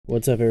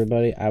What's up,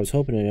 everybody? I was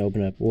hoping to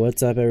open up.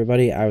 What's up,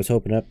 everybody? I was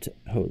hoping up to.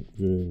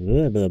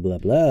 Blah, blah, blah,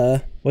 blah.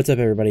 What's up,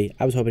 everybody?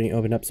 I was hoping to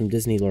open up some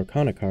Disney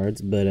Lorcana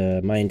cards,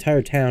 but my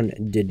entire town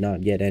did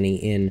not get any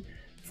in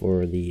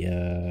for the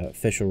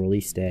official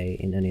release day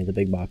in any of the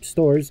big box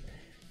stores.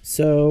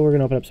 So we're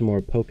going to open up some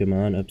more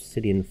Pokemon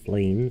Obsidian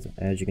Flames.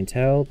 As you can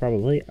tell,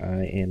 probably,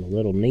 I am a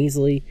little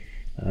nasally,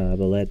 but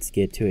let's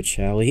get to it,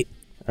 shall we?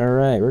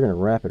 Alright, we're going to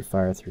rapid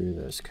fire through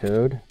this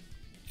code.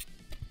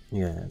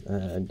 Yeah,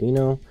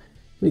 Dino.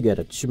 We got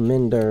a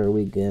Charmander,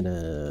 we got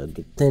a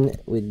Ten,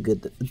 we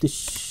got a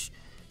Dish,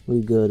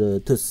 we got a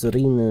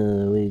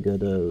Tesserina, we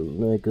got a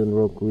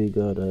Lycanroc, we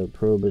got a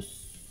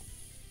Probus.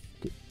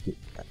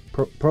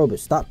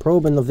 Probus, stop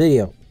probing the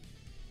video.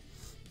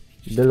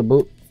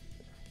 Ooh,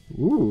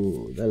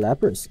 the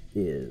Lapras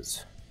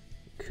is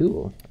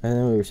cool. I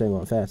know we were saying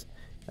going fast.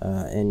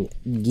 And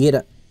get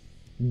it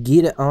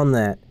on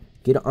that.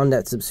 Get it on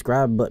that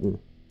subscribe button.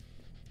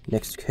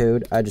 Next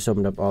code. I just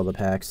opened up all the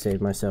packs,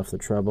 saved myself the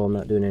trouble. I'm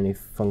not doing any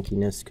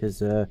funkiness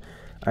because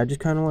I just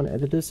kind of want to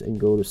edit this and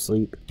go to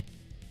sleep.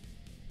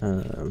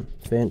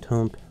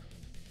 Phantom,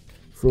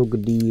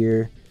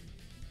 Frogadier,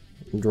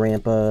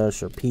 Drampa,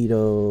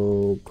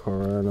 Sharpedo,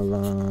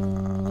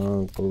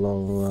 Coronavon,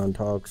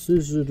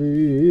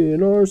 Toxicity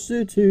in our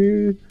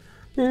city.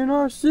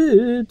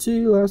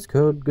 Last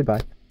code.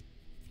 Goodbye.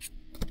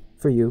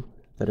 For you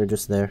that are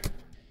just there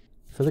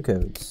for the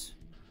codes.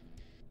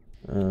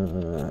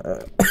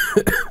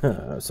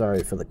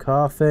 Sorry for the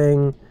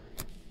coughing.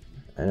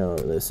 I know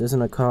this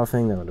isn't a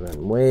coughing. That would have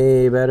been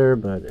way better,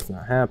 but it's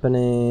not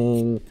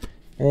happening.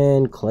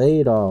 And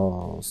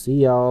Claydol.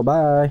 See y'all.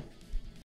 Bye.